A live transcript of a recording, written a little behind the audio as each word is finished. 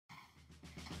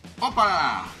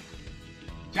Opala!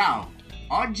 Ciao!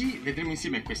 Oggi vedremo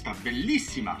insieme questa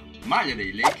bellissima maglia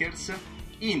dei Lakers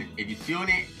in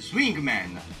edizione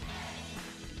Swingman.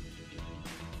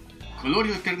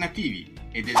 Colori alternativi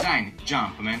e design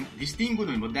Jumpman distinguono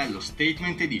il modello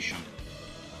Statement Edition.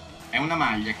 È una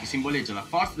maglia che simboleggia la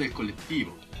forza del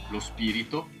collettivo, lo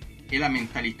spirito e la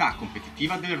mentalità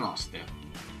competitiva del roster.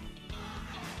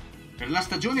 Per la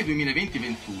stagione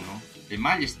 2020-21, le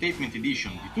maglie Statement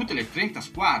Edition di tutte le 30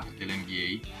 squadre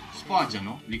dell'NBA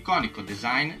sfoggiano l'iconico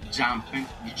design Jumpman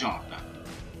di Jordan.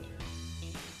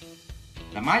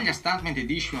 La maglia Statement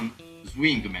Edition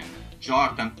Swingman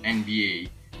Jordan NBA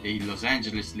dei Los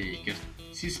Angeles Lakers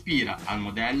si ispira al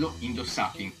modello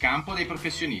indossato in campo dai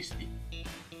professionisti.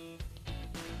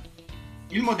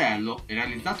 Il modello è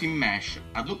realizzato in mesh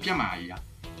a doppia maglia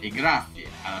e grazie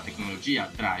alla tecnologia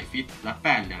Dry Fit la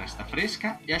pelle resta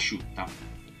fresca e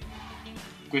asciutta.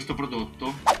 Questo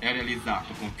prodotto è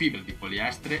realizzato con fibre di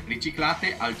poliestere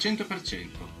riciclate al 100%.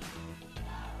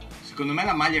 Secondo me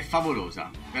la maglia è favolosa,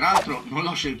 peraltro non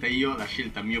l'ho scelta io, l'ha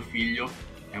scelta mio figlio,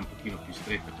 è un pochino più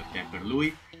stretta perché è per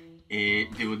lui e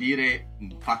devo dire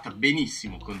fatta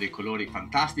benissimo con dei colori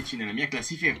fantastici. Nella mia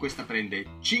classifica questa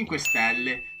prende 5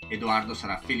 stelle, Edoardo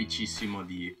sarà felicissimo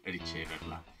di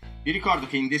riceverla. Vi ricordo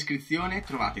che in descrizione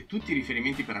trovate tutti i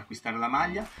riferimenti per acquistare la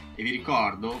maglia e vi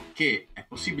ricordo che è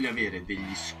possibile avere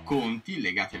degli sconti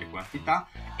legati alle quantità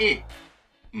e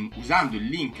usando il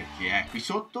link che è qui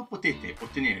sotto potete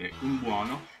ottenere un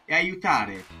buono e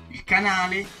aiutare il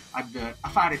canale a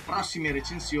fare prossime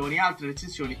recensioni, altre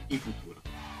recensioni in futuro.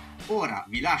 Ora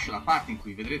vi lascio la parte in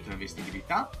cui vedrete la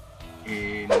vestibilità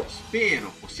e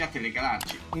spero possiate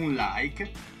regalarci un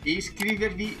like e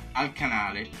iscrivervi al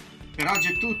canale. Per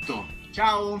oggi è tutto,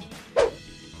 ciao!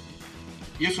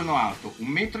 Io sono alto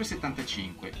 1,75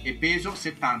 m e peso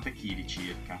 70 kg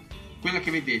circa. Quella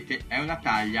che vedete è una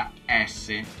taglia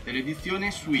S dell'edizione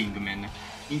Swingman.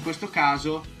 In questo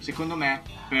caso, secondo me,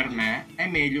 per me, è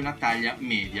meglio una taglia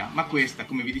media, ma questa,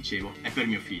 come vi dicevo, è per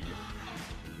mio figlio.